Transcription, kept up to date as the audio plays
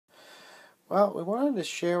Well, we wanted to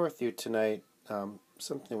share with you tonight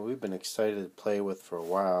something we've been excited to play with for a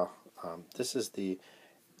while. This is the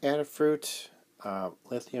Adafruit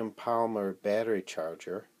lithium polymer battery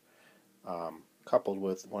charger, coupled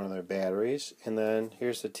with one of their batteries, and then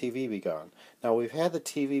here's the TV-B-Gone. Now, we've had the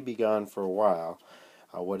TV-B-Gone for a while.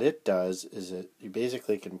 What it does is you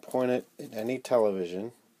basically can point it at any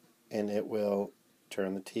television and it will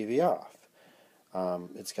turn the TV off.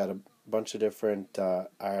 It's got a bunch of different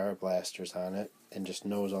IR blasters on it and just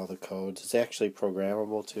knows all the codes. It's actually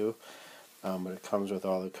programmable too, but it comes with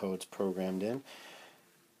all the codes programmed in.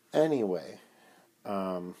 Anyway,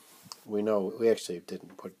 we actually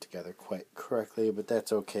didn't put it together quite correctly, but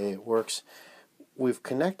that's okay. It works. We've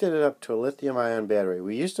connected it up to a lithium ion battery.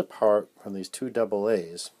 We used a part from these two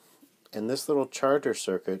AA's, and this little charger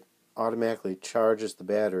circuit automatically charges the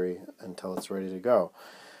battery until it's ready to go.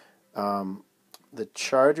 The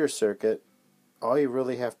charger circuit, all you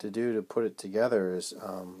really have to do to put it together is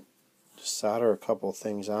just solder a couple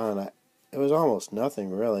things on. It was almost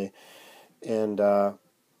nothing really, and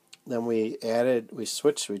then we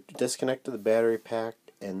disconnected the battery pack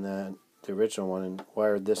and then the original one and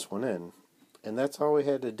wired this one in, and that's all we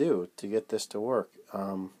had to do to get this to work.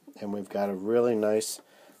 And we've got a really nice,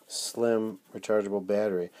 slim, rechargeable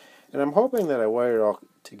battery. And I'm hoping that I wired it all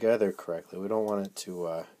together correctly. We don't want it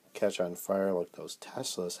to catch on fire like those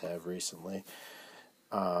Teslas have recently.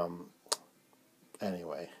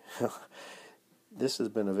 Anyway, this has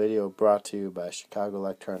been a video brought to you by Chicago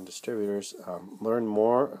Electron Distributors. Learn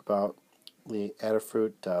more about the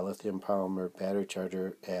Adafruit lithium polymer battery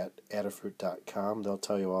charger at adafruit.com. They'll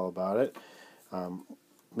tell you all about it.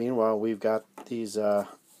 Meanwhile, we've got these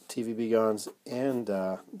TV-B-Gones and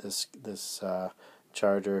this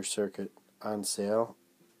charger circuit on sale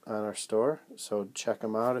on our store, so check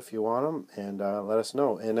them out if you want them, and let us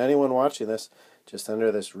know. And anyone watching this, just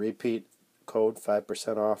enter this repeat code,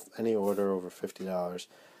 5% off any order over $50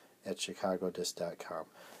 at chicagodisc.com.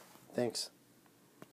 Thanks.